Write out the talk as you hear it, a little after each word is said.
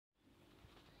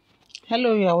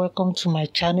Hello, you are welcome to my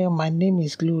channel. My name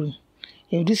is Glory.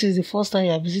 If this is the first time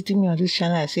you are visiting me on this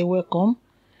channel, I say welcome.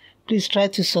 Please try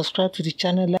to subscribe to the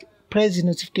channel, press the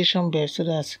notification bell so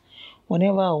that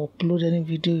whenever I upload any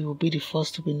video, you will be the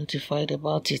first to be notified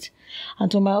about it.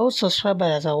 And to my old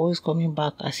subscribers that are always coming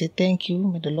back, I say thank you.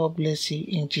 May the Lord bless you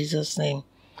in Jesus' name.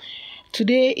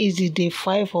 Today is the day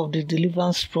 5 of the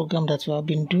Deliverance program that we have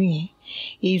been doing.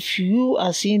 If you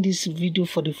are seeing this video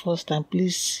for the first time,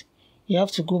 please, you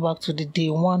have to go back to the day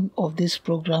 1 of this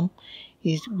program.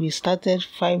 We started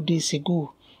 5 days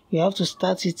ago. You have to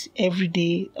start it every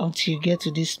day until you get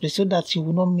to this place so that you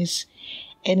will not miss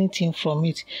anything from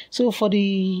it. So for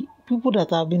the people that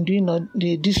have been doing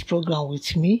this program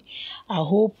with me, I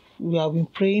hope we have been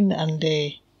praying and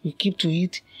you keep to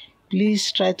it. Please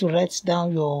try to write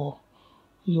down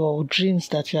your dreams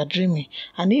that you are dreaming,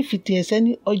 and if it is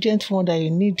any urgent one that you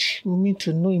need me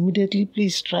to know immediately,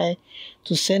 please try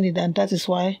to send it. And that is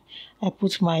why I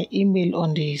put my email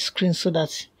on the screen so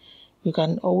that you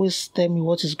can always tell me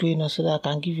what is going on so that I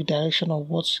can give you direction of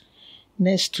what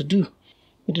next to do.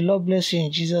 May the Lord bless you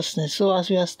in Jesus' name. So as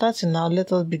we are starting now,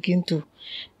 let us begin to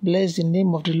bless the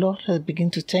name of the Lord. Let's begin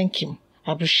to thank him.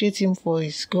 Appreciate him for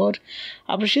his God.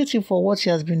 Appreciate him for what he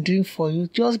has been doing for you.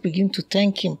 Just begin to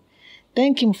thank him.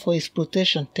 Thank him for his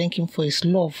protection. Thank him for his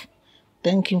love.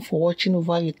 Thank him for watching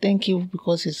over you. Thank you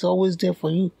because he's always there for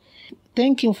you.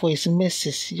 Thank him for his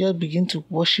mercies. Just begin to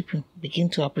worship him. Begin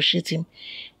to appreciate him.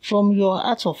 From your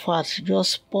heart of heart,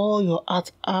 just pour your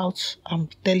heart out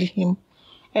and tell him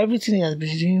everything he has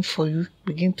been doing for you.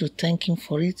 Begin to thank him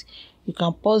for it. You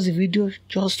can pause the video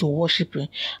just to worship him.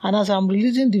 And as I'm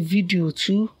releasing the video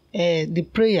to the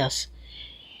prayers,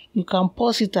 you can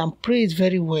pause it and pray it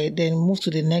very well, then move to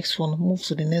the next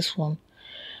one,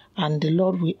 and the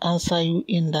Lord will answer you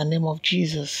in the name of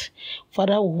Jesus.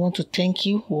 Father, we want to thank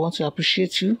you. We want to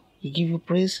appreciate you. We give you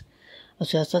praise.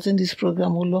 As we are starting this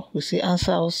program, oh Lord, we say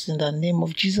answer us in the name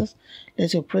of Jesus.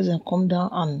 Let your presence come down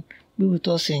and be with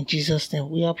us in Jesus' name.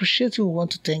 We appreciate you. We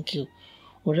want to thank you.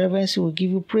 We reverence you. We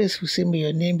give you praise. We say may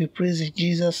your name be praised in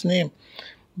Jesus' name.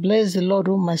 Bless the Lord,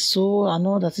 O my soul, and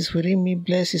all that is within me.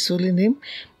 Bless his holy name.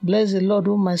 Bless the Lord,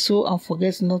 O my soul, and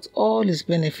forget not all his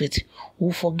benefits.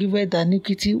 Who forgiveth thy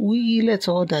iniquity, who healeth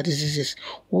all thy diseases,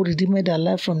 who redeemed thy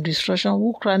life from destruction,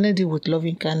 who crowned thee with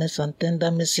loving kindness and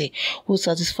tender mercy, who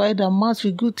satisfied thy mouth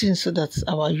with good things so that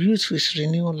our youth is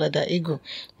renewed like the eagle.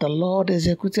 The Lord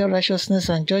executed righteousness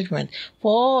and judgment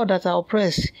for all that are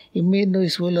oppressed. He made known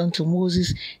his will unto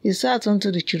Moses. He said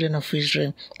unto the children of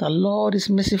Israel, the Lord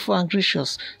is merciful and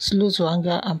gracious, slow to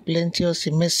anger and plenteous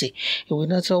in mercy. He will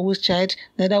not always chide,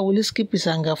 neither will he keep his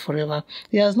anger forever.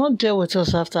 He has not dealt with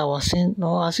us after our sin,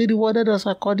 nor has he rewarded us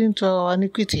according to our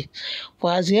iniquity.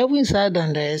 For as the heavens are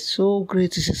than the earth, so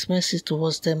great is his mercy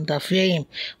towards them that fear him.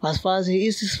 As far as the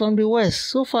east is from the west,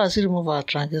 so far as he removed our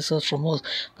transgressions from us.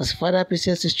 As the Father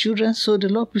pities his children, so the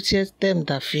Lord pities them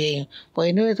that fear him. For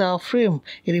he knoweth our frame,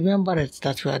 he remembereth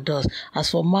that we are dust.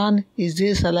 As for man, his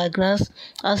days are like grass,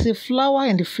 as a flower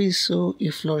in the field, so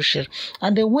he flourisheth.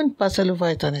 And the wind passeth over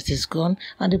it, and it is gone,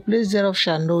 and the place thereof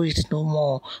shall know it no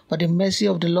more. But the mercy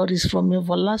of the Lord is from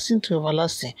everlasting to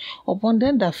everlasting upon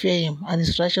them that fear him, and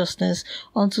his righteousness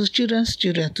unto children's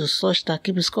children, to such that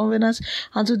keep his covenants,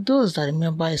 and to those that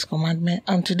remember his commandment,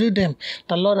 and to do them.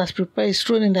 The Lord has prepared his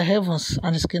throne in the heavens,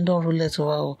 and his kingdom ruleth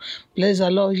over all. Bless the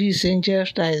Lord, ye his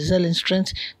angels, that excel in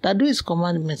strength, that do his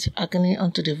commandments, hearkening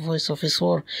unto the voice of his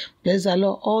word. Bless the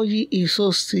Lord, all ye his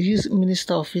hosts, ye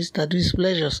minister of his that do his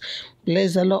pleasures.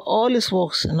 Bless the Lord, all his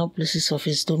works, and all places of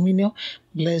his dominion.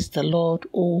 Bless the Lord,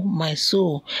 O my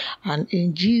soul. And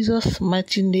in Jesus'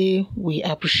 mighty name, we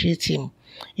appreciate him.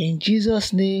 In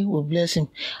Jesus' name, we bless him.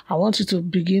 I want you to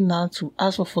begin now to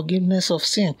ask for forgiveness of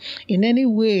sin. In any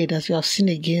way that you have sinned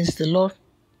against the Lord,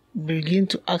 begin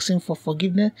to ask him for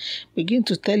forgiveness. Begin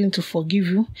to tell him to forgive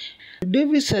you.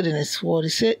 David said in his word, he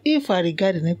said, if I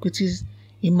regard iniquities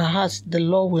in my heart, the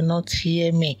Lord will not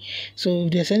hear me. So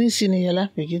if there's any sin in your life,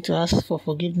 begin to ask for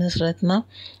forgiveness right now,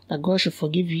 that God should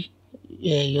forgive you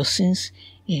your sins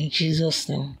in Jesus'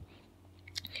 name.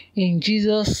 In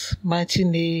Jesus' mighty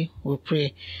name we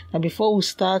pray. Now before we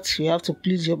start, we have to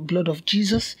plead the blood of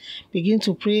Jesus. Begin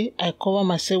to pray. I cover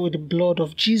myself with the blood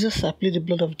of Jesus. I plead the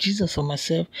blood of Jesus on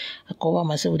myself. I cover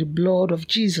myself with the blood of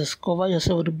Jesus. Cover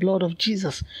yourself with the blood of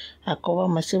Jesus. I cover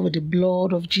myself with the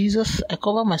blood of Jesus. I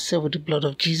cover myself with the blood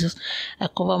of Jesus. I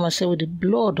cover myself with the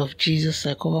blood of Jesus.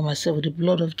 I cover myself with the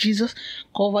blood of Jesus.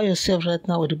 Cover yourself right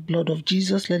now with the blood of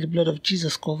Jesus. Let the blood of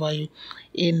Jesus cover you.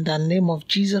 In the name of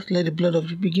Jesus, let the blood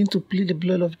of you begin to plead the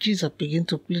blood of Jesus. Begin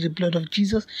to plead the blood of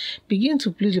Jesus. Begin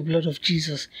to plead the blood of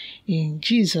Jesus. In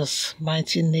Jesus'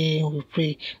 mighty name we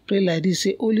pray. Pray like this.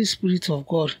 Say, Holy Spirit of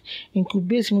God,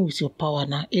 incubate me with your power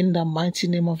now. In the mighty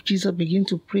name of Jesus, begin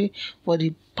to pray for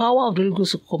the power of the Holy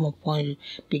Ghost to come upon you.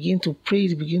 Begin to pray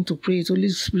it. Begin to pray it. Holy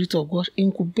Spirit of God,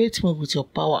 incubate me with your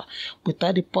power.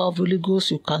 Without the power of the Holy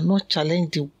Ghost, you cannot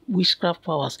challenge the witchcraft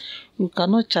powers. You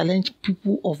cannot challenge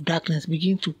people of darkness.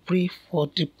 Begin to pray for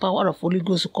the power of Holy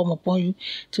Ghost to come upon you,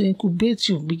 to incubate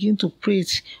you. Begin to pray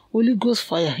it. Holy Ghost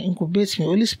fire, incubate me.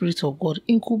 Holy Spirit of God,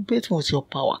 incubate me with your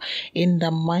power. In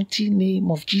the mighty name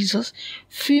of Jesus,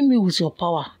 fill me with your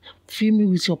power. Fill me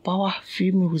with your power.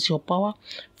 Fill me with your power.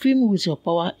 Fill me with your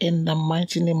power in the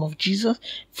mighty name of Jesus.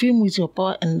 Fill me with your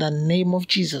power in the name of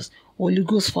Jesus. Holy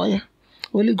Ghost fire.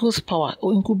 Holy Ghost power,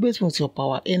 incubate me with your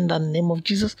power in the name of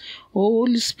Jesus.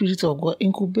 Holy Spirit of God,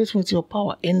 incubate me with your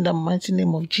power in the mighty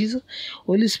name of Jesus.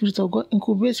 Holy Spirit of God,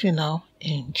 incubate me now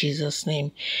in Jesus'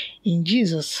 name. In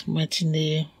Jesus' mighty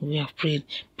name, we have prayed.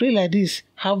 Pray like this.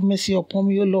 Have mercy upon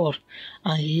me, O Lord,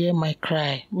 and hear my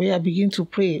cry. We are beginning to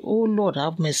pray. Oh Lord,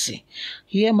 have mercy.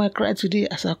 Hear my cry today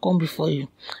as I come before you.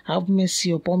 Have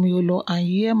mercy upon me, O Lord, and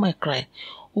hear my cry.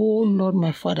 O Lord,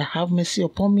 my Father, have mercy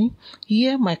upon me.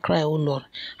 Hear my cry, O Lord.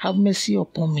 Have mercy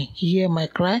upon me. Hear my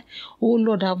cry. O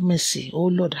Lord, have mercy. O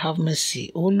Lord, have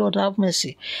mercy. O Lord, have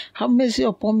mercy. Have mercy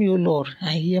upon me, O Lord,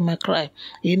 and hear my cry.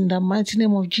 In the mighty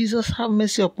name of Jesus, have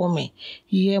mercy upon me.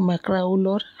 Hear my cry, O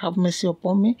Lord. Have mercy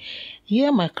upon me.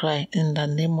 Hear my cry in the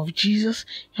name of Jesus.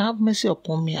 Have mercy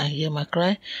upon me and hear my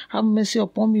cry. Have mercy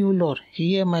upon me, O Lord.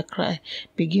 Hear my cry.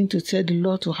 Begin to tell the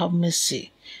Lord to have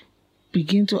mercy.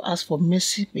 Begin to ask for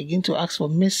mercy. Begin to ask for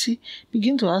mercy.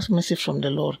 Begin to ask mercy from the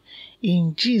Lord.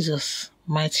 In Jesus'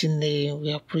 mighty name we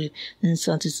have prayed. In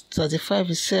Psalm 35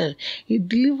 it said, He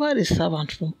delivered His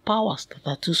servant from powers that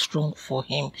are too strong for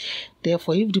him.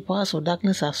 Therefore, if the powers of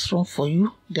darkness are strong for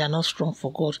you, they are not strong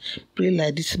for God. Pray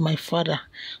like this, my Father,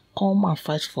 come and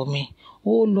fight for me.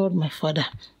 Oh Lord, my Father,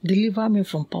 deliver me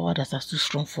from power that are too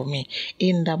strong for me.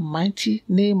 In the mighty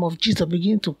name of Jesus,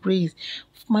 begin to pray.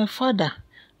 My Father,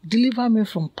 deliver me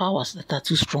from powers that are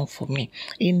too strong for me.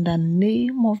 In the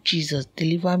name of Jesus,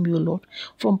 deliver me, O Lord,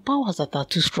 from powers that are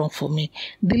too strong for me.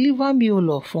 Deliver me, O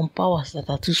Lord, from powers that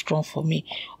are too strong for me.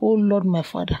 O Lord, my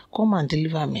Father, come and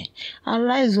deliver me.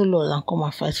 Arise, O Lord, and come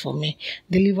and fight for me.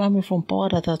 Deliver me from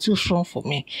powers that are too strong for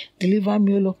me. Deliver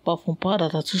me, O Lord, from powers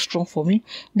that are too strong for me.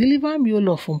 Deliver me, O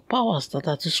Lord, from powers that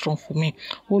are too strong for me.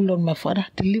 O Lord, my Father,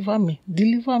 deliver me.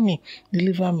 Deliver me.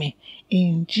 Deliver me.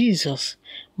 In Jesus'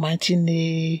 mighty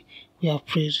name we have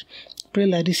prayed. Pray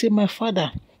like this. Say, my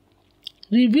Father,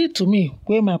 reveal to me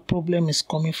where my problem is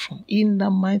coming from. In the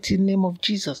mighty name of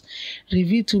Jesus.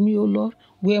 Reveal to me, O Lord,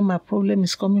 where my problem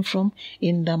is coming from.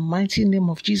 In the mighty name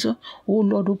of Jesus. O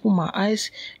Lord, open my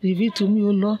eyes. Reveal to me,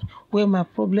 O Lord, where my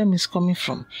problem is coming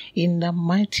from. In the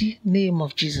mighty name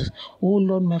of Jesus. O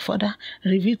Lord, my Father,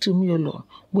 reveal to me, O Lord,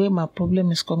 where my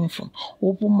problem is coming from.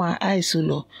 Open my eyes, O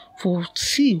Lord, for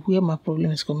see where my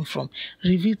problem is coming from.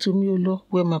 Reveal to me, O Lord,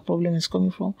 where my problem is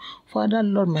coming from. Father,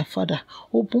 Lord, my Father,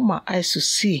 open my eyes to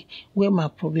see where my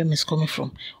problem is coming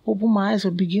from. Open my eyes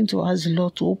to begin to ask the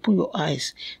Lord to open your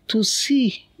eyes to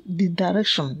see the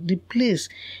direction, the place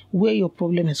where your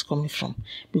problem is coming from.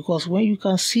 Because when you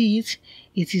can see it,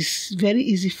 it is very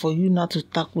easy for you not to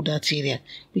tackle that area.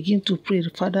 Begin to pray,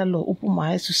 Father, Lord, open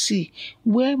my eyes to see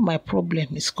where my problem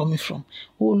is coming from.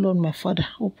 Oh Lord, my Father,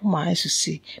 open my eyes to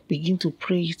see. Begin to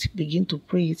pray it, begin to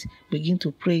pray it, begin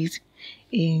to pray it.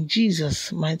 In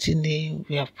Jesus' mighty name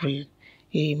we have prayed.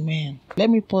 Amen. Let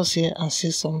me pause here and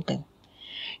say something.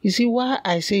 You see, why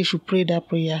I say you should pray that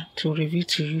prayer to reveal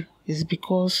to you is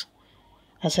because,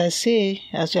 as I say,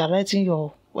 as you are writing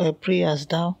your prayers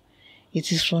down,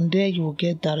 it is from there you will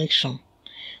get direction.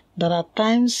 There are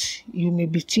times you may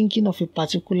be thinking of a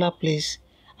particular place,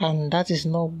 and that is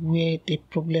not where the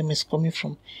problem is coming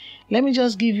from. Let me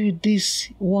just give you this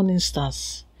one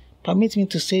instance. Permit me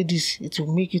to say this. It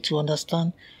will make you to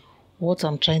understand what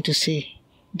I'm trying to say.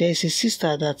 There is a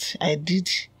sister that I did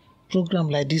program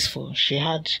like this for. She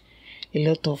had a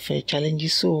lot of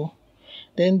challenges. So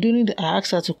then I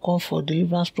asked her to come for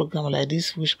deliverance program like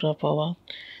this, witchcraft power.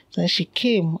 Then she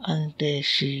came and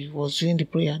she was doing the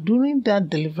prayer. During that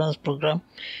deliverance program,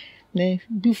 then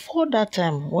before that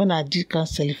time when I did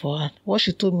counseling for her, what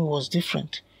she told me was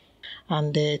different.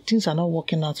 And things are not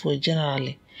working out well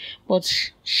generally. But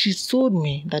she told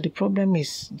me that the problem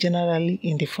is generally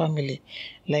in the family.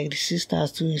 Like the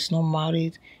sisters too is not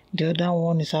married, the other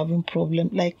one is having problem.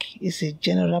 Like it's a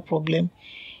general problem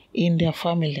in their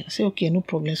family. I said, okay, no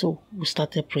problem. So we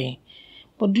started praying.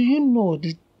 But do you know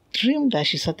the dream that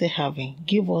she started having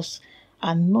gave us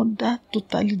another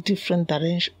totally different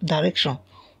direction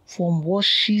from what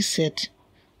she said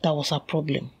that was her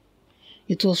problem.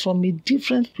 It was from a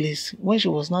different place. When she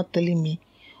was not telling me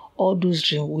all those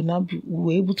dreams, we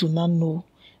were able to now know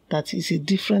that it's a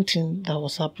different thing that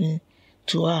was happening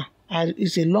to her.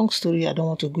 It's a long story. I don't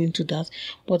want to go into that.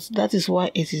 But that is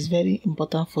why it is very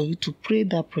important for you to pray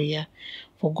that prayer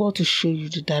for God to show you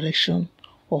the direction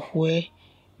of where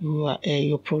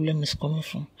your problem is coming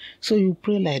from. So you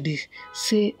pray like this.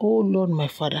 Say, oh Lord, my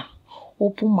Father,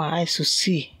 open my eyes to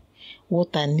see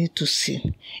what I need to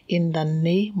see. In the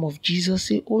name of Jesus,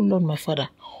 say, oh Lord, my Father,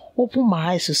 open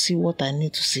my eyes to see what I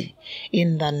need to see.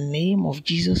 In the name of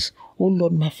Jesus, oh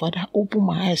Lord, my Father, open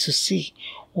my eyes to see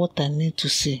what I need to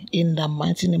see. In the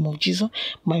mighty name of Jesus,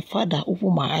 my Father,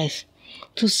 open my eyes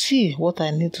to see what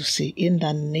I need to see. In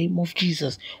the name of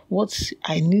Jesus, what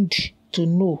I need to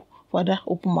know, Father,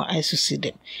 open my eyes to see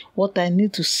them. What I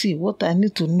need to see, what I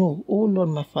need to know, oh Lord,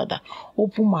 my Father,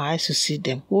 open my eyes to see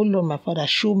them. Oh Lord, my Father,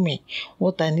 show me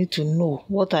what I need to know,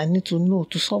 what I need to know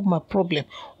to solve my problem.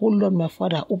 Oh Lord, my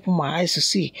Father, open my eyes to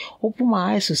see, open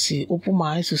my eyes to see, open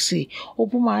my eyes to see,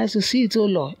 open my eyes to see it, oh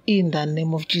Lord, in the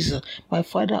name of Jesus. My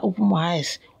Father, open my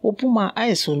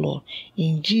eyes, oh Lord,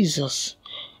 in Jesus'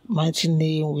 mighty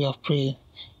name we have prayed.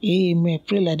 Amen.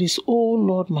 Pray like this. Oh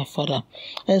Lord, my Father,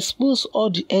 expose all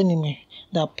the enemy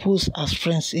that pose as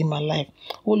friends in my life.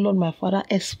 Oh Lord, my Father,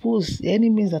 expose the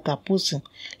enemies that are posing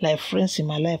like friends in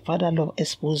my life. Father, Lord,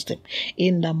 expose them.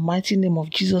 In the mighty name of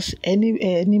Jesus, any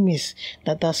enemies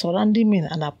that are surrounding me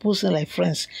and are posing like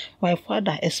friends, my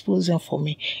Father, expose them for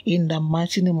me. In the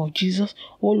mighty name of Jesus,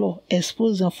 oh Lord,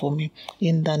 expose them for me.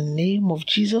 In the name of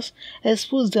Jesus,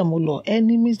 expose them, oh Lord.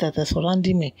 Enemies that are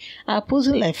surrounding me are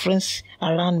posing like friends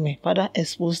around me. Father,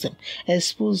 expose them,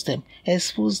 expose them,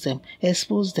 expose them,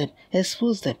 expose them,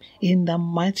 expose them. In the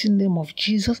mighty name of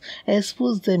Jesus,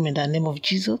 expose them in the name of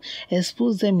Jesus,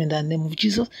 expose them in the name of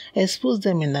Jesus, expose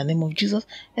them in the name of Jesus,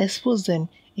 expose them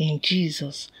in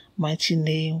Jesus' mighty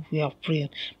name we have prayed.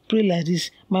 Pray like this.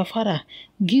 My Father,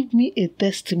 give me a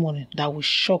testimony that will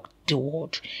shock the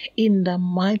world. In the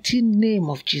mighty name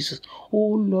of Jesus.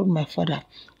 Oh Lord, my Father,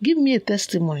 give me a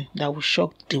testimony that will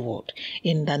shock the world.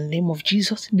 In the name of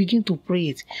Jesus, begin to pray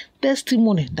it.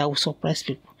 Testimony that will surprise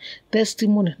people.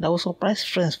 Testimony that will surprise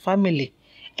friends, family,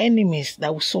 enemies,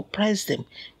 that will surprise them.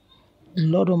 The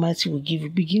Lord Almighty will give you.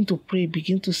 Begin to pray.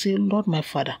 Begin to say, Lord, my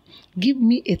Father, give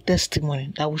me a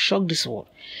testimony that will shock this world.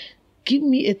 Give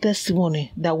me a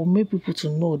testimony that will make people to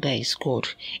know that is God.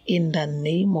 In the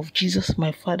name of Jesus,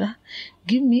 my Father,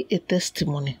 give me a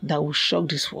testimony that will shock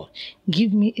this world.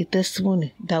 Give me a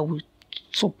testimony that will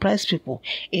surprise people.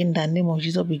 In the name of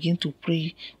Jesus, begin to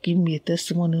pray. Give me a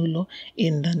testimony, O Lord.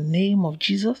 In the name of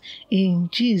Jesus, in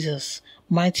Jesus'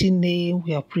 mighty name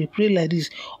we are praying. Pray like this.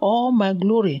 All my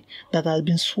glory that has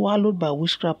been swallowed by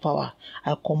witchcraft power,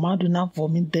 I command you now,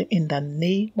 vomit them in the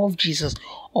name of Jesus.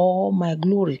 All my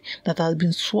glory that has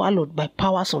been swallowed by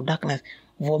powers of darkness,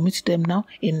 vomit them now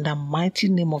in the mighty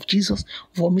name of Jesus.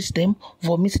 Vomit them,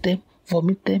 vomit them,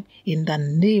 vomit them in the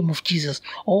name of Jesus.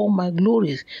 All my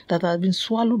glories that have been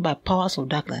swallowed by powers of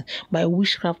darkness, by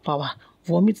witchcraft power,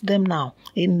 vomit them now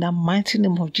in the mighty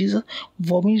name of Jesus.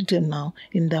 Vomit them now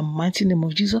in the mighty name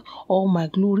of Jesus. All my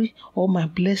glory, all my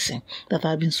blessing that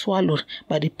have been swallowed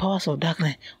by the powers of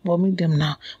darkness, vomit them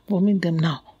now, vomit them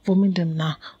now, vomit them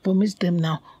now, vomit them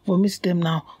now, vomit them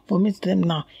now, vomit them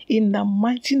now. In the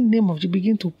mighty name of Jesus,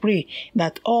 begin to pray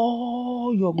that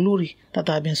all your glory that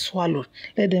have been swallowed,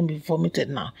 let them be vomited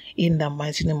now. In the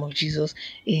mighty name of Jesus,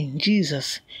 in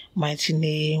Jesus' mighty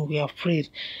name we have prayed.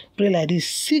 Pray like this.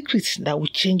 Secrets that will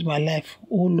change my life,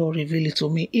 oh Lord, reveal it to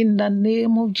me. In the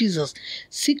name of Jesus,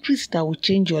 secrets that will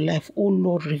change your life, oh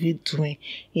Lord, reveal it to me.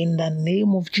 In the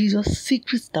name of Jesus,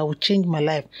 secrets that will change my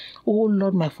life, oh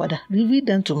Lord, my Father, reveal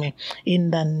them to me.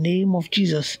 In the name of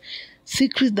Jesus,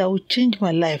 secrets that will change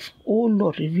my life, oh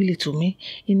Lord, reveal it to me.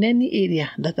 In any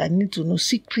area that I need to know,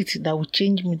 secrets that will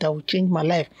change me, that will change my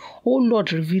life, oh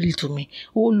Lord, reveal it to me.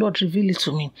 Oh Lord, reveal it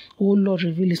to me. Oh Lord,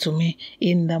 reveal it to me.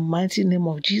 In the mighty name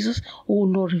of Jesus, oh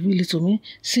Lord, reveal it to me.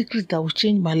 Secrets that will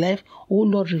change my life, oh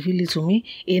Lord, reveal it to me.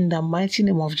 In the mighty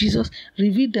name of Jesus,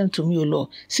 reveal them to me, oh Lord.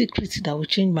 Secrets that will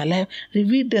change my life,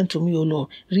 reveal them to me, oh Lord.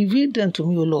 Reveal them to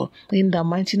me, oh Lord. In the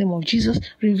mighty name of Jesus,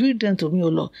 reveal them to me, oh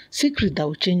Lord. Secrets that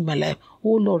will change my life,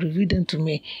 Oh Lord, reveal them to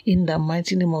me in the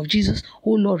mighty name of Jesus.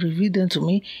 Oh Lord, reveal them to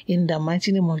me in the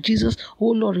mighty name of Jesus. Oh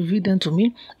Lord, reveal them to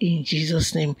me in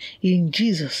Jesus' name. In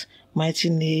Jesus' mighty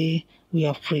name we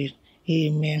have prayed.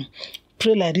 Amen.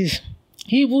 Pray like this.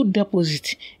 Evil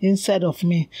deposit inside of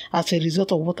me as a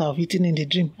result of what I've eaten in the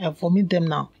dream, I vomit them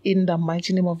now in the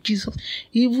mighty name of Jesus.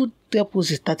 Evil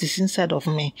deposit that is inside of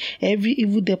me, every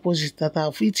evil deposit that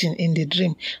I've eaten in the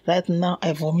dream, right now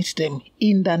I vomit them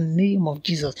in the name of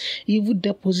Jesus. Evil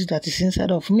deposit that is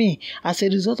inside of me as a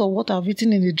result of what I've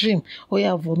eaten in the dream, I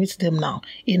vomit them now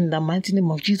in the mighty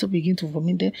name of Jesus. Begin to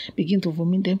vomit them, begin to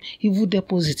vomit them. Evil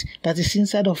deposit that is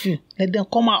inside of you, let them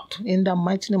come out in the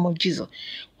mighty name of Jesus.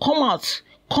 Come out,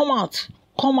 come out,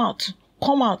 come out,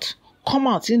 come out. Come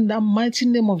out in the mighty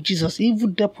name of Jesus. Evil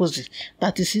deposit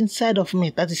that is inside of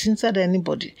me, that is inside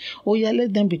anybody.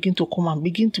 Let them begin to come out,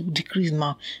 begin to decrease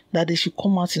now that they should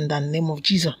come out in the name of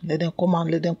Jesus. Let them come out,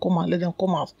 let them come out, let them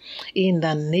come out in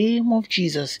the name of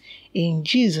Jesus. In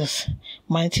Jesus'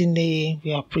 mighty name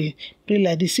we are praying. Pray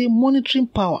like this. Say, monitoring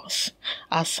powers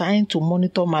assigned to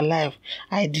monitor my life,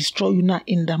 I destroy you now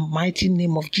in the mighty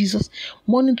name of Jesus.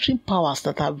 Monitoring powers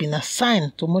that have been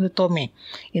assigned to monitor me,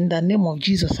 in the name of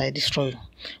Jesus, I destroy you.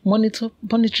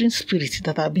 Monitoring spirits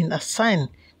that have been assigned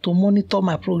to monitor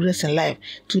my progress in life,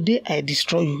 today I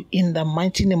destroy you in the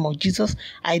mighty name of Jesus.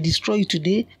 I destroy you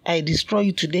today. I destroy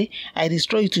you today. I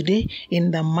destroy you today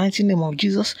in the mighty name of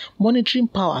Jesus. Monitoring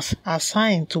powers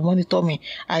assigned to monitor me,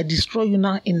 I destroy you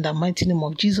now in the mighty name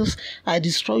of Jesus. I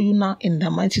destroy you now in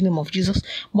the mighty name of Jesus.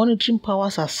 Monitoring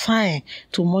powers assigned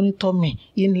to monitor me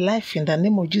in life, in the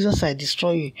name of Jesus, I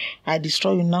destroy you. I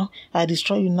destroy you now. I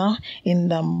destroy you now in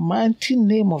the mighty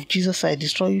name of Jesus. I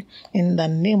destroy you in the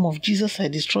name of Jesus. I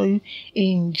destroy you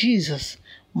in Jesus'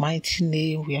 mighty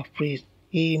name we have prayed.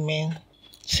 Amen.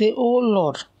 Say, oh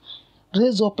Lord,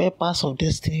 raise up helpers of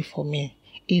destiny for me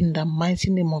in the mighty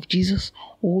name of Jesus.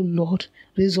 Oh Lord,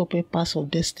 raise up helpers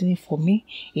of destiny for me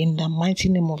in the mighty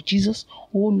name of Jesus.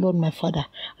 Oh Lord, my Father,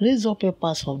 raise up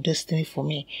helpers of destiny for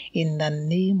me in the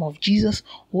name of Jesus.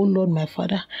 Oh Lord, my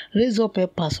Father, raise up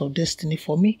helpers of destiny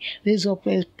for me. Raise up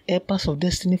helpers of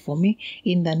destiny for me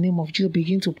in the name of Jesus.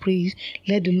 Begin to pray.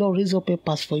 Let the Lord raise up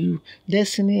helpers for you,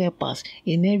 destiny helpers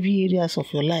in every areas of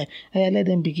your life. Let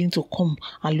them begin to come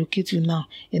and locate you now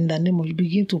in the name of Jesus.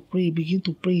 Begin to pray. Begin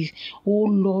to pray. Oh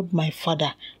Lord, my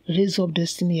Father, raise up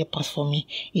destiny helpers for me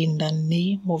in the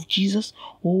name of Jesus.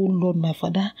 Oh Lord, my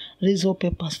Father, raise up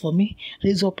helpers for me.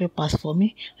 Raise up helpers for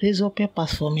me. Raise up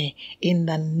helpers for me in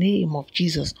the name of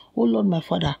Jesus. Oh Lord, my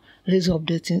Father, raise up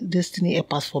destiny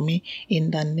helpers for me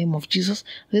in the name of Jesus.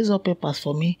 Raise up helpers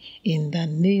for me in the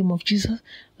name of Jesus.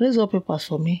 Raise up helpers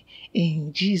for me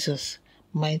in Jesus'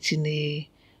 mighty name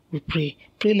we pray.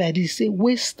 Pray like this. Say,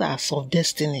 wasters of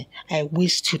destiny, I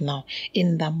waste you now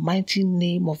in the mighty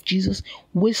name of Jesus.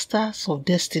 Wasters of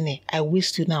destiny, I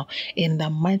waste you now in the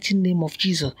mighty name of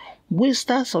Jesus.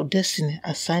 Wasters of destiny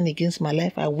assigned against my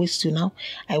life, I waste you now.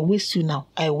 I waste you now.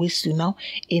 I waste you now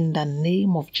in the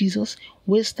name of Jesus.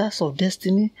 Wasters of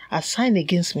destiny assigned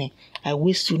against me, I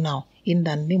waste you now. In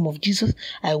the name of Jesus,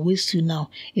 I waste you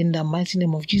now. In the mighty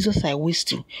name of Jesus, I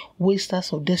waste you.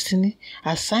 Wasters of destiny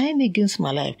assigned against my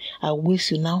life, I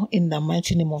waste you now. In the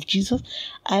mighty name of Jesus,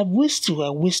 I waste you. I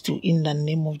waste you. In the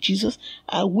name of Jesus,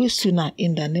 I waste you now.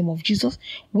 In the name of Jesus,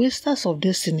 wasters of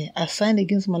destiny assigned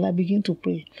against my life, begin to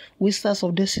pray. Wasters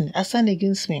of destiny assigned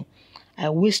against me, I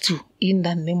waste you. In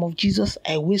the name of Jesus,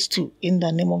 I waste you. In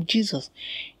the name of Jesus,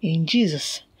 in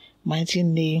Jesus' mighty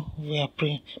name we are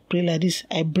praying. Pray like this.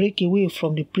 I break away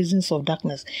from the prisons of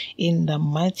darkness in the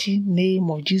mighty name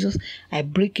of Jesus. I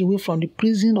break away from the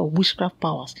prison of witchcraft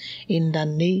powers in the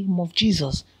name of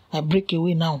Jesus. I break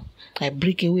away now. I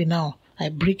break away now. I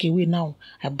break away now.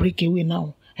 I break away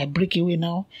now. I break away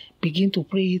now. Begin to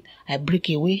pray it. I break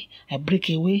away. I break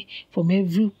away from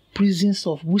every prisons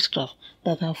of witchcraft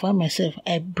that I find myself.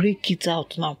 I break it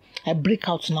out now. I break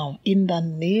out now in the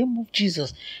name of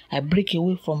Jesus. I break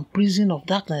away from prison of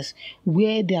darkness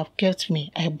where they have kept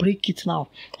me. I break it now.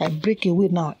 I break away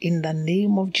now in the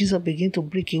name of Jesus. Begin to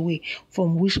break away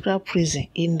from witchcraft prison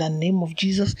in the name of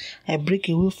Jesus. I break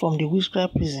away from the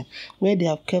witchcraft prison where they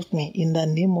have kept me in the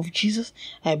name of Jesus.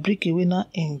 I break away now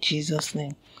in Jesus'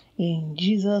 name. In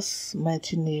Jesus'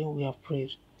 mighty name we have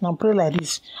prayed. Now pray like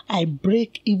this. I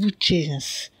break evil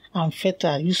chains and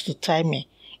fetters used to tie me.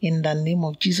 In the name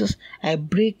of Jesus, I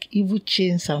break evil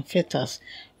chains and fetters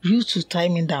used to tie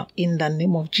me down. In the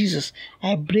name of Jesus,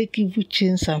 I break evil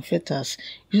chains and fetters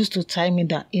used to tie me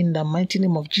down. In the mighty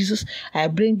name of Jesus, I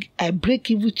break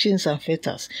evil chains and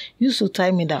fetters used to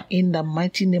tie me down. In the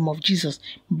mighty name of Jesus,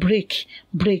 break,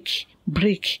 break,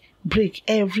 break, break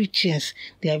every chains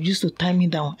they have used to tie me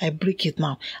down. I break it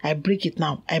now. I break it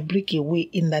now. I break away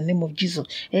in the name of Jesus.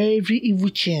 Every evil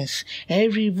chains,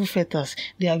 every evil fetters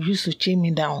they have used to chain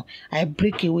me down. I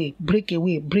break away, break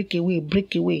away, break away,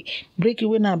 break away, break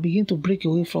away now. Begin to break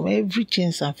away from every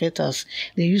chains and fetters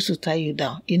they used to tie you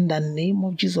down. In the name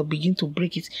of Jesus, begin to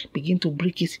break it, begin to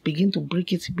break it, begin to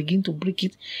break it, begin to break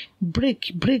it.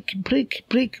 Break, break, break,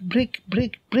 break, break,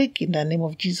 break, break in the name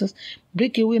of Jesus.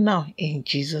 Break away now in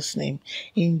Jesus' name.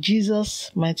 In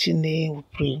Jesus' mighty name we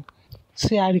pray.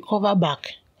 Say, I recover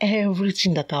back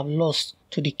everything that I've lost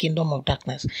to the kingdom of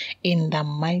darkness. In the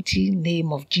mighty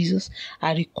name of Jesus,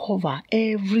 I recover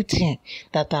everything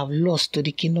that I've lost to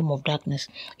the kingdom of darkness.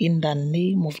 In the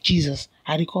name of Jesus,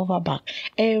 I recover back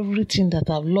everything that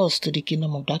I've lost to the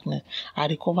kingdom of darkness. I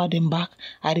recover them back.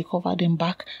 I recover them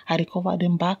back. I recover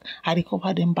them back. I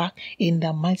recover them back. In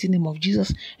the mighty name of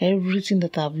Jesus, everything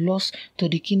that I've lost to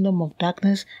the kingdom of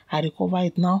darkness, I recover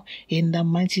it now. In the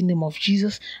mighty name of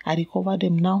Jesus, I recover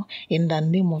them now. In the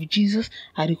name of Jesus,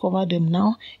 I recover them now.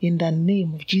 In the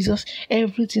name of Jesus,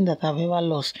 everything that I've ever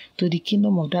lost to the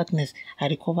kingdom of darkness, I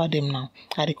recover them now.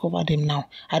 I recover them now.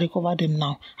 I recover them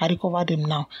now. I recover them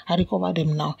now. I recover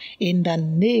them now. In the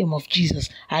name of Jesus,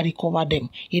 I recover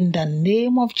them. In the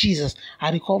name of Jesus,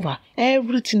 I recover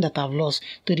everything that I've lost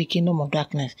to the kingdom of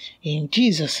darkness. In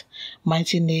Jesus'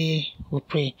 mighty name we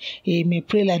pray. Amen.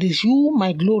 Pray like this. You,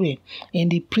 my glory, in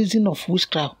the prison of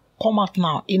witchcraft, come out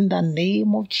now in the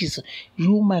name of Jesus.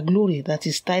 You, my glory, that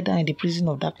is tied down in the prison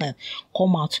of darkness,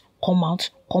 come out, come out,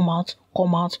 come out,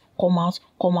 come out, come out,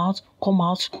 come out, come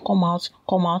out, come out,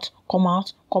 come out, come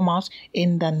out, come out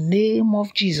in the name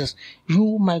of Jesus.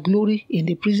 You, my glory, in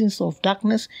the prisons of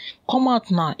darkness, come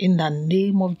out now in the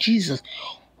name of Jesus.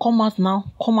 Come out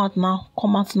now, come out now,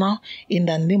 come out now in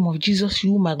the name of Jesus.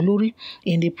 You, my glory,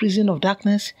 in the prison of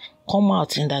darkness, come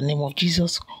out in the name of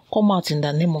Jesus. Come out in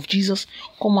the name of Jesus.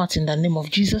 Come out in the name of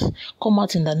Jesus. Come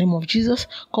out in the name of Jesus.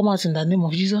 Come out in the name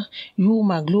of Jesus. You,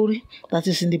 my glory, that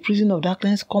is in the prison of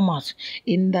darkness, come out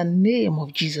in the name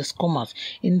of Jesus. Come out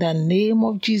in the name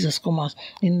of Jesus. Come out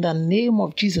in the name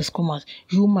of Jesus. Come out.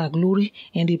 You, my glory,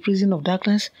 in the prison of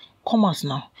darkness, come out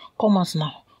now. Come out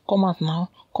now. Come out now.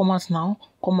 Come out now.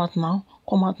 Come out now.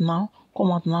 Come out now.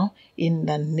 Come out now in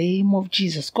the name of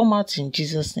Jesus. Come out in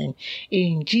Jesus' name.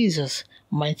 In Jesus'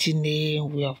 mighty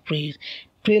name we have prayed.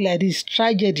 Pray like this.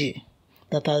 Tragedy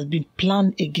that has been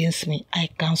planned against me, I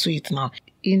cancel it now.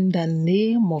 In the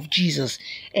name of Jesus,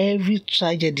 every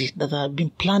tragedy that has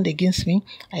been planned against me,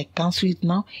 I cancel it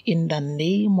now. In the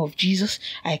name of Jesus,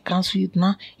 I cancel it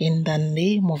now. In the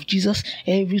name of Jesus,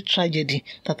 every tragedy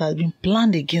that has been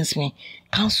planned against me,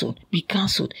 cancelled, be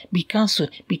cancelled, be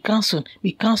cancelled, be cancelled,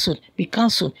 be cancelled, be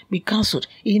cancelled, be cancelled.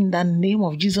 In the name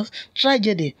of Jesus,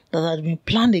 tragedy that has been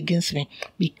planned against me,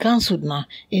 be cancelled now.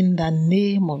 In the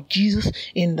name of Jesus,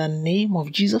 in the name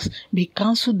of Jesus, be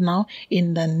cancelled now.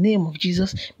 In the name of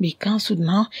Jesus, be cancelled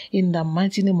now. In the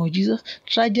mighty name of Jesus,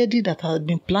 tragedy that has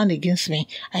been planned against me,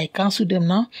 I cancel them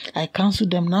now. I cancel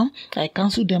them now. I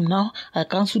cancel them now. I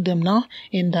cancel them now.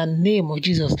 In the name of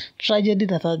Jesus, tragedy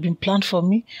that has been planned for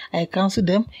me, I cancel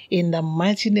them. In the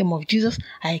mighty name of Jesus,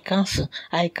 I cancel.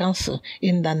 I cancel.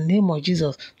 In the name of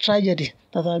Jesus, tragedy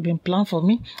that have been planned for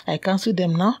me, I cancel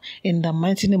them now. In the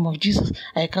mighty name of Jesus,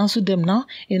 I cancel them now.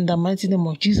 In the mighty name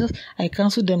of Jesus, I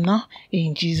cancel them now.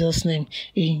 In Jesus' name.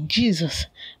 In Jesus'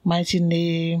 mighty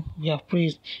name we have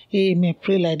prayed. Amen.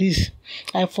 Pray like this.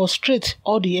 I frustrate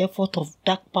all the effort of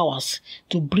dark powers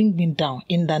to bring me down.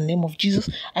 In the name of Jesus,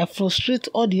 I frustrate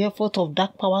all the effort of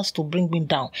dark powers to bring me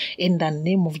down. In the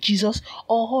name of Jesus,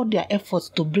 all their efforts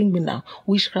to bring me down,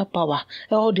 witchcraft power,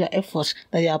 all their efforts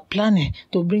that they are planning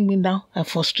to bring me down, I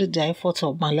frustrate the efforts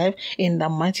of my life. In the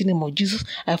mighty name of Jesus,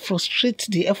 I frustrate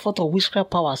the effort of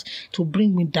witchcraft powers to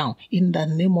bring me down. In the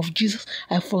name of Jesus,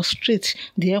 I frustrate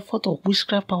the effort of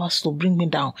witchcraft powers to bring me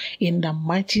down. In the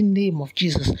mighty name of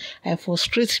Jesus, I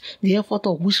frustrate the effort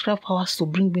of witchcraft powers to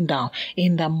bring me down.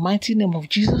 In the mighty name of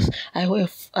Jesus,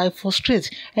 I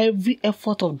frustrate every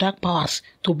effort of dark powers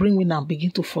to bring me down.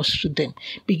 Begin to frustrate them.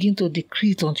 Begin to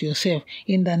decree it unto yourself.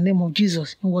 In the name of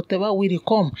Jesus, in whatever way they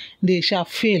come, they shall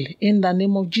fail. In the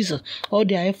name of Jesus, all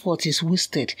their effort is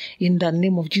wasted. In the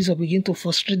name of Jesus, begin to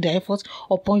frustrate their efforts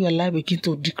upon your life. Begin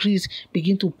to decree it.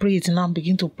 Begin to pray it now.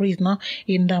 Begin to pray it now.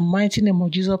 In the mighty name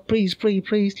of Jesus, praise, praise,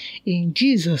 praise. In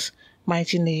Jesus'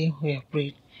 mighty name we have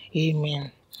prayed.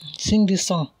 Amen. Sing this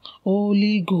song.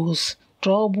 Holy Ghost,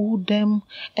 trouble them,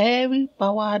 every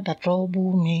power that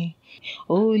trouble me.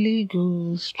 Holy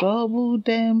Ghost, trouble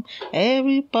them,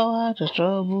 every power that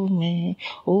trouble me.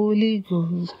 Holy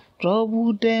Ghost,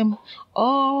 trouble them.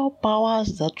 All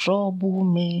powers that trouble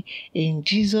me, in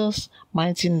Jesus'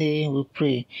 mighty name we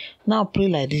pray. Now pray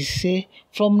like this, say,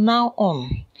 from now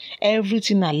on,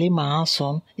 everything I lay my hands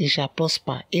on, it shall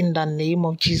prosper in the name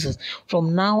of Jesus.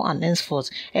 From now and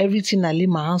henceforth, everything I lay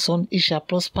my hands on, it shall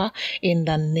prosper in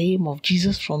the name of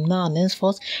Jesus. From now and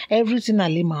henceforth, everything I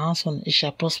lay my hands on, it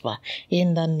shall prosper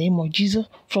in the name of Jesus.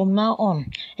 From now on,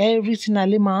 everything I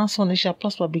lay my hands on, it shall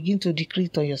prosper. Begin to decree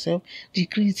it on yourself.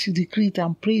 Decree it,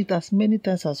 and pray it as many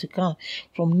times as you can.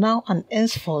 From now and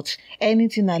henceforth,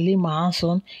 anything I lay my hands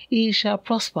on, it shall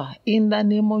prosper in the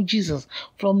name of Jesus.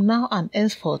 From now and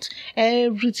henceforth,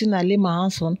 everything I lay my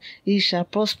hands on, it shall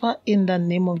prosper in the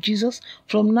name of Jesus.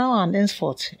 From now and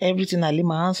henceforth, everything I lay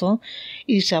my hands on,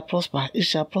 it shall prosper, it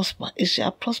shall prosper, it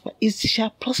shall prosper, it shall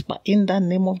prosper in the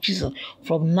name of Jesus.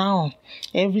 From now,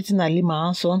 everything I lay my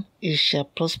hands on, it shall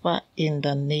prosper in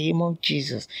the name of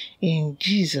Jesus. In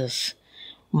Jesus'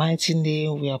 mighty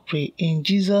name we are praying. In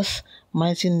Jesus'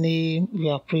 mighty name we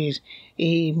are praying.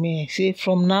 Amen. Say,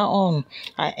 from now on,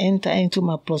 I enter into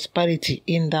my prosperity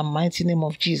in the mighty name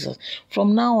of Jesus.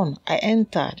 From now on, I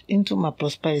entered into my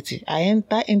prosperity. I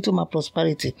enter into my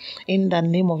prosperity in the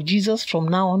name of Jesus. From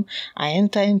now on, I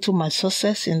enter into my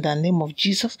success in the name of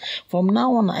Jesus. From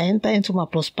now on, I enter into my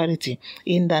prosperity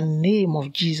in the name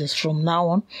of Jesus. From now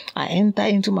on, I enter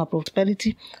into my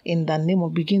prosperity in the name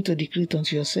of, begin to decree it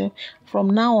unto yourself.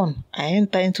 From now on, I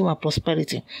enter into my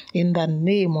prosperity in the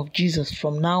name of Jesus.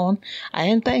 From now on, I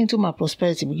enter into my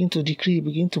prosperity. Begin to decree,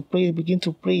 begin to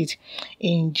pray it.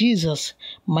 In Jesus'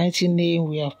 mighty name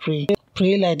we have prayed.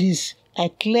 Pray like this. I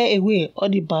clear away all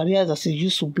the barriers that is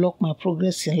used to block my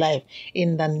progress in life.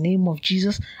 In the name of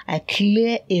Jesus, I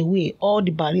clear away all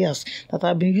the barriers that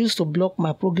have been used to block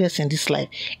my progress in this life.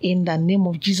 In the name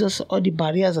of Jesus, all the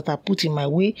barriers that are put in my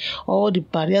way, all the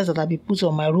barriers that have been put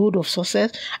on my road of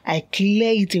success, I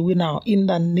clear it away now. In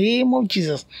the name of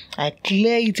Jesus, I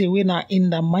clear it away now. In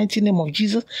the mighty name of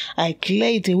Jesus, I clear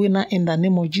it away now. In the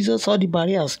name of Jesus, all the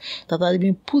barriers that have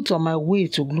been put on my way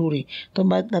to glory,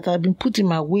 that have been put in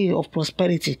my way of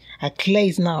prosperity, I clear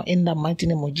it now in the mighty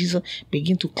name of Jesus.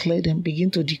 Begin to clear them,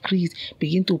 begin to decree it,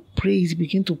 begin to pray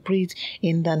it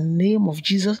in the name of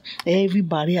Jesus. Every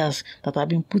barriers that have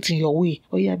been put in your way,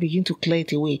 begin to clear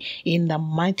it away in the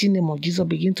mighty name of Jesus.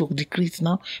 Begin to decree it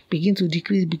now, begin to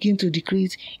decree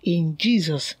it in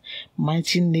Jesus'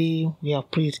 mighty name we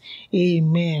have prayed.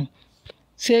 Amen.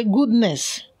 Say,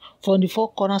 goodness from the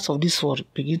four corners of this world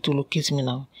begin to locate me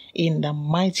now in the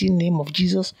mighty name of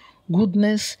Jesus.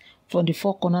 Goodness from the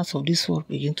four corners of this world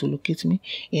begin to locate me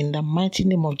in the mighty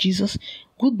name of Jesus.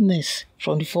 Goodness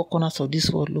from the four corners of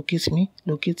this world locate me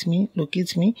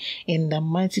in the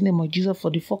mighty name of Jesus.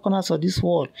 For the four corners of this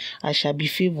world, I shall be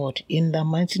favored in the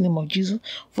mighty name of Jesus.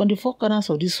 From the four corners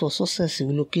of this world, success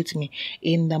will locate me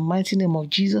in the mighty name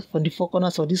of Jesus. From the four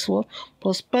corners of this world,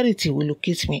 prosperity will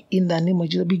locate me in the name of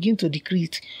Jesus. Begin to decree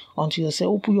it unto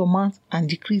yourself. Open your mouth and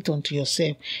decree it unto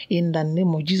yourself in the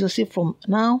name of Jesus. Say, from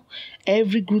now,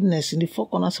 every goodness in the four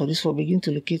corners of this world begin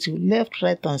to locate you, left,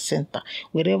 right, and center.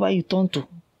 Wherever you turn to,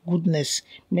 goodness,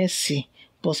 mercy,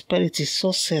 prosperity,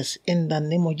 success, in the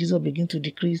name of Jesus. Begin to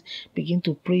decrease, begin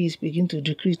to praise, begin to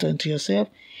decree it unto yourself.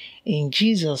 In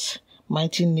Jesus'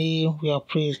 mighty name we are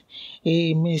praying.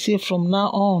 Amen. Say, from now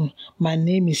on, my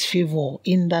name is favor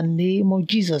in the name of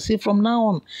Jesus. Say, from now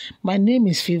on, my name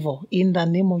is favor in the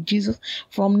name of Jesus.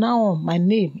 From now on, my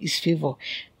name is favor.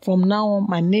 From now on,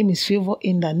 my name is favor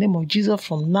in the name of Jesus.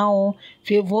 From now on,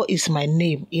 favor is my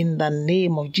name in the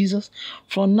name of Jesus.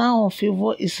 From now on,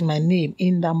 favor is my name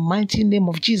in the mighty name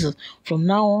of Jesus. From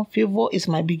now on, favor is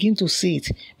my, begin to say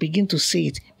it, begin to say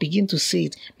it, begin to say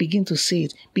it, begin to say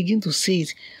it, begin to say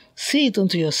it. Say it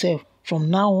unto yourself.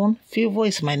 From now on, favor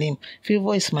is my name.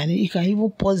 Favor is my name. You can even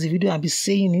pause the video and be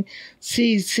saying it.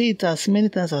 Say it as many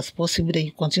times as possible. Then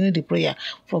you continue the prayer.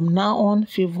 From now on,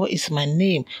 favor is my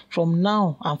name. From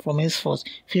now and from henceforth,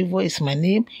 favor is my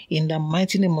name. In the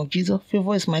mighty name of Jesus,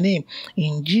 favor is my name.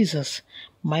 In Jesus'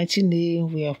 mighty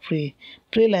name we have prayed.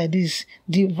 Pray like this.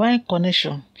 Divine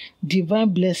connection, divine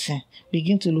blessing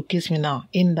begin to locate me now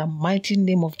in the mighty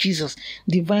name of Jesus.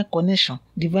 Divine connection,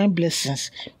 divine blessings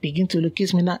begin to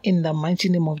locate me now in the mighty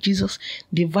name of Jesus.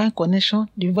 Divine connection,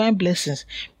 divine blessings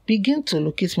begin to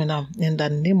locate me now in the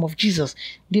name of Jesus.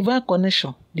 Divine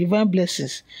connection, divine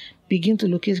blessings begin to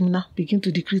locate me now. Begin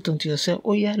to decree it unto yourself.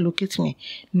 Locate me,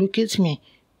 locate me.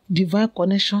 Divine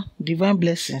connection, divine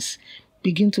blessings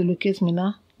begin to locate me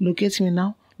now, locate me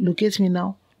now, locate me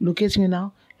now, locate me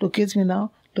now, locate me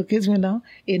now, locate me now,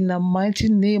 in the mighty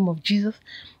name of Jesus.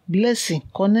 Blessing,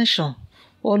 connection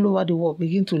all over the world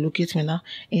begin to locate me now.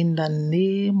 In the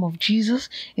name of Jesus,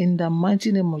 in the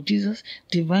mighty name of Jesus,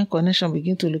 divine connection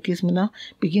begin to locate me now.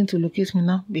 Begin to locate me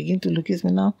now. Begin to locate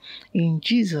me now. In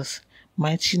Jesus'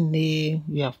 mighty name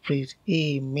we have prayed.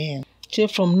 Amen. Say,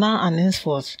 from now and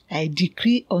henceforth, I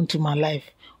decree unto my life,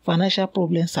 financial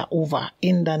problems are over.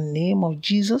 In the name of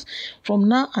Jesus, from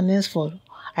now and henceforth,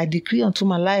 I decree unto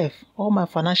my life, all my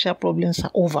financial problems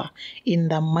are over. In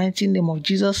the mighty name of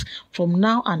Jesus, from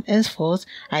now and henceforth,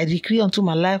 I decree unto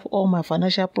my life, all my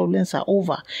financial problems are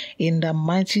over. In the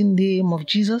mighty name of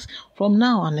Jesus, from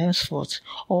now and henceforth,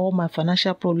 all my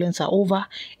financial problems are over.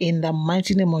 In the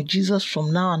mighty name of Jesus,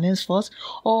 from now and henceforth,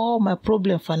 all my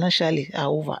problems financially are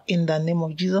over. In the name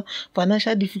of Jesus,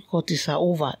 financial difficulties are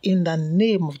over. In the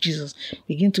name of Jesus,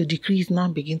 begin to decree it now.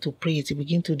 Begin to pray it.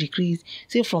 Begin to decree it.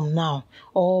 Say, from now,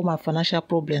 all my financial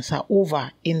problems are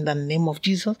over. In the name of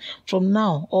Jesus, from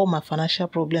now, all my financial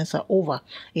problems are over.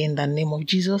 In the name of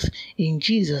Jesus, in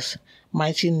Jesus'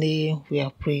 mighty name we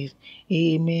are prayed.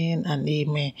 Amen and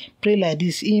amen. Pray like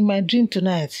this. In my dream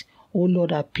tonight, O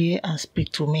Lord, appear and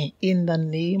speak to me. In the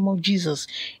name of Jesus.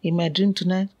 In my dream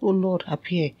tonight, O Lord,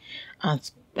 appear and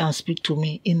speak to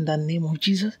me. In the name of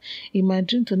Jesus. In my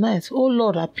dream tonight, O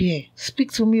Lord, appear.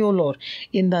 Speak to me, O Lord.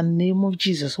 In the name of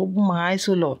Jesus. Open my eyes,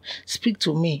 O Lord. Speak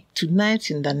to me tonight.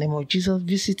 In the name of Jesus.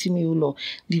 Visit me, O Lord.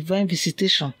 Divine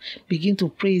visitation. Begin to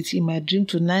pray it. In my dream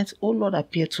tonight, O Lord,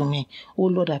 appear to me. O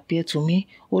Lord, appear to me.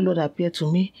 O Lord, appear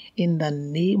to me. In the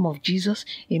name of Jesus.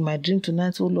 In my dream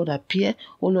tonight, O Lord, appear.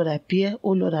 O Lord, appear.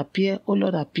 O Lord, appear. O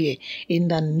Lord, appear. In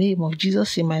the name of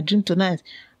Jesus. In my dream tonight,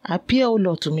 appear, O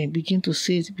Lord, to me. Begin to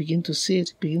say it. Begin to say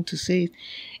it. Begin to say it.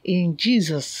 In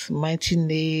Jesus' mighty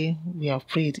name we have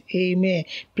prayed. Amen.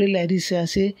 Pray like this. I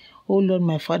say, O Lord,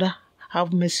 my Father,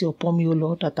 have mercy upon me, O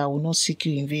Lord, that I will not seek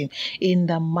you in vain. In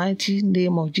the mighty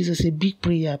name of Jesus, a big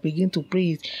prayer. Begin to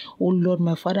pray it. O Lord,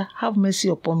 my Father, have mercy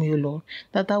upon me, O Lord,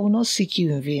 that I will not seek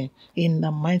you in vain. In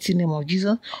the mighty name of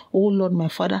Jesus, O Lord, my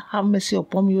Father, have mercy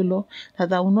upon me, O Lord,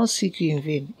 that I will not seek you in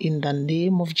vain. In the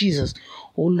name of Jesus,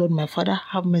 O Lord, my Father,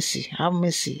 have mercy, have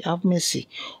mercy, have mercy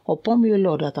upon me, O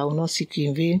Lord, that I will not seek you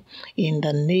in vain. In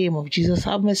the name of Jesus,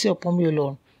 have mercy upon me, O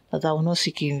Lord, that I will not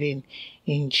seek you in vain.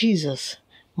 In Jesus'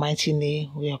 mighty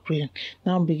name we are praying.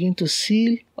 Now begin to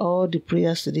seal all the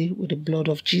prayers today with the blood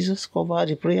of Jesus. Cover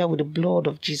the prayer with the blood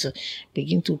of Jesus.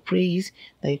 Begin to pray it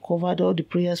that you covered all the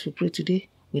prayers we pray today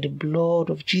with the blood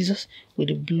of Jesus, with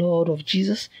the blood of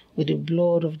Jesus, with the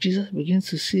blood of Jesus. Begin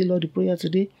to seal all the prayer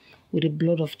today with the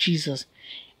blood of Jesus.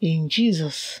 In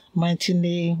Jesus' mighty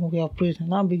name we are praying.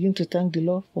 Now begin to thank the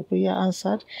Lord for prayer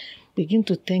answered. Begin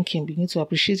to thank Him. Begin to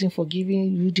appreciate Him for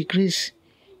giving you the grace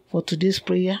for today's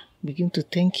prayer. Begin to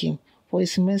thank Him for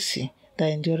His mercy that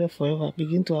endureth forever.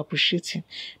 Begin to appreciate Him.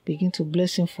 Begin to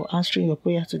bless Him for answering your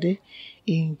prayer today.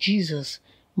 In Jesus'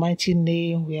 mighty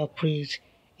name we are prayed.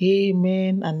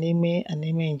 Amen and amen and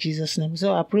amen in Jesus' name.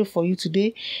 So I pray for you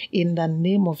today. In the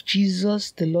name of Jesus,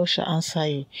 the Lord shall answer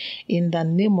you. In the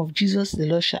name of Jesus, the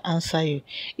Lord shall answer you.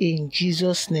 In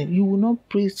Jesus' name. You will not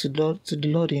pray to the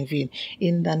Lord in vain.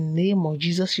 In the name of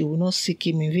Jesus, you will not seek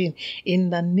Him in vain.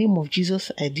 In the name of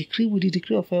Jesus, I decree with the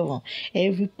decree of heaven,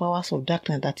 every powers of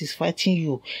darkness that is fighting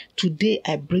you, today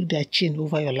I break their chain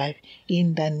over your life.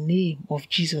 In the name of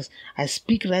Jesus, I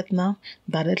speak right now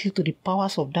directly to the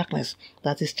powers of darkness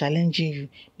that is challenging you,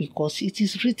 because it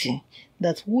is written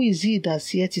that who is he that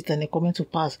seeth it and it coming to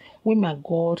pass when my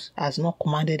God has not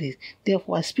commanded it.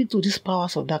 Therefore, I speak to these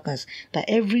powers of darkness that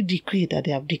every decree that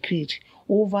they have decreed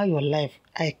over your life,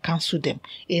 I cancel them.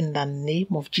 In the name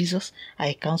of Jesus,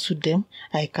 I cancel them.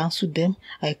 I cancel them.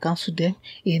 I cancel them.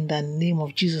 In the name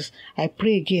of Jesus, I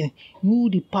pray again, you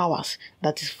the powers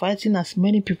that is fighting as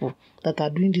many people that are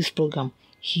doing this program,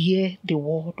 hear the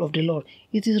word of the Lord.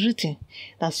 It is written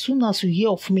that as soon as you hear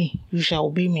of me, you shall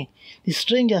obey me. The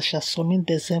strangers shall submit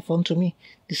themselves unto me.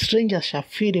 The strangers shall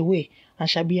fade away and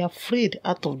shall be afraid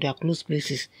out of their close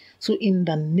places. So in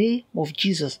the name of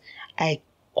Jesus, I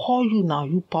call you now,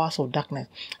 you powers of darkness,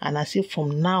 and I say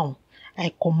from now,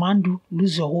 I command you,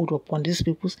 lose your hold upon these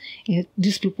people in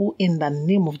the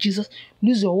name of Jesus.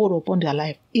 Lose your hold upon their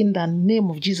life in the name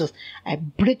of Jesus. I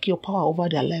break your power over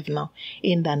their life now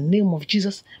in the name of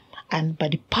Jesus. And by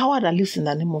the power that lives in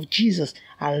the name of Jesus,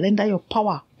 I render your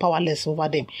power powerless over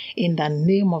them. In the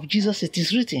name of Jesus, it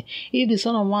is written, if the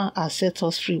Son of Man has set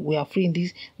us free, we are free in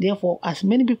this. Therefore, as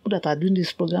many people that are doing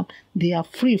this program, they are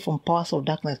free from powers of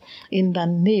darkness. In the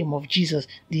name of Jesus,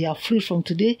 they are free from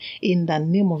today. In the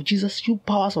name of Jesus, you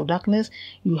powers of darkness,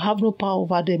 you have no power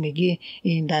over them again.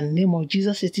 In the name of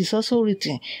Jesus, it is also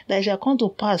written that it shall come to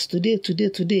pass today,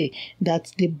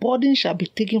 that the burden shall be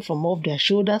taken from off their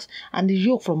shoulders and the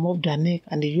yoke from off their neck,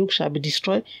 and the yoke shall be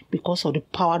destroyed because of the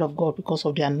power of God, because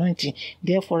of the anointing.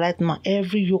 Therefore, right now,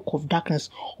 every yoke of darkness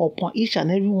upon each and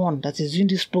every one that is in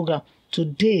this program,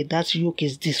 today that yoke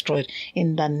is destroyed.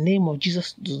 In the name of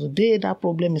Jesus, today that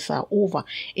problem is over.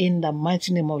 In the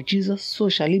mighty name of Jesus, so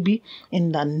shall it be.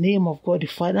 In the name of God the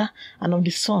Father, and of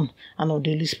the Son, and of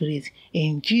the Holy Spirit.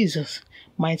 In Jesus'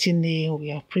 mighty name we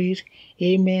have prayed.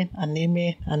 Amen and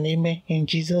amen and amen in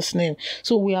Jesus' name.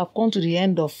 So we have come to the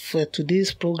end of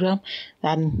today's program,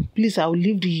 and please, I will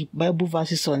leave the Bible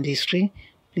verses on the screen.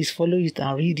 Please follow it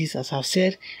and read it as I've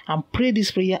said, and pray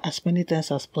this prayer as many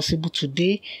times as possible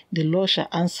today. The Lord shall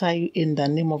answer you in the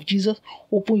name of Jesus.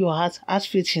 Open your heart, have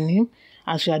faith in Him.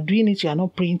 As you are doing it, you are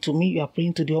not praying to me, you are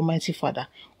praying to the Almighty Father.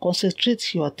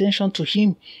 Concentrate your attention to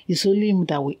Him. It's only Him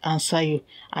that will answer you,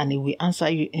 and He will answer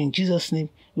you in Jesus' name.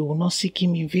 You will not seek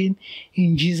Him in vain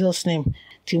in Jesus' name.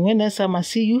 Till when next time I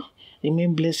see you,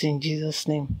 remain blessed in Jesus'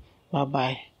 name.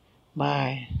 Bye-bye.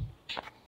 Bye.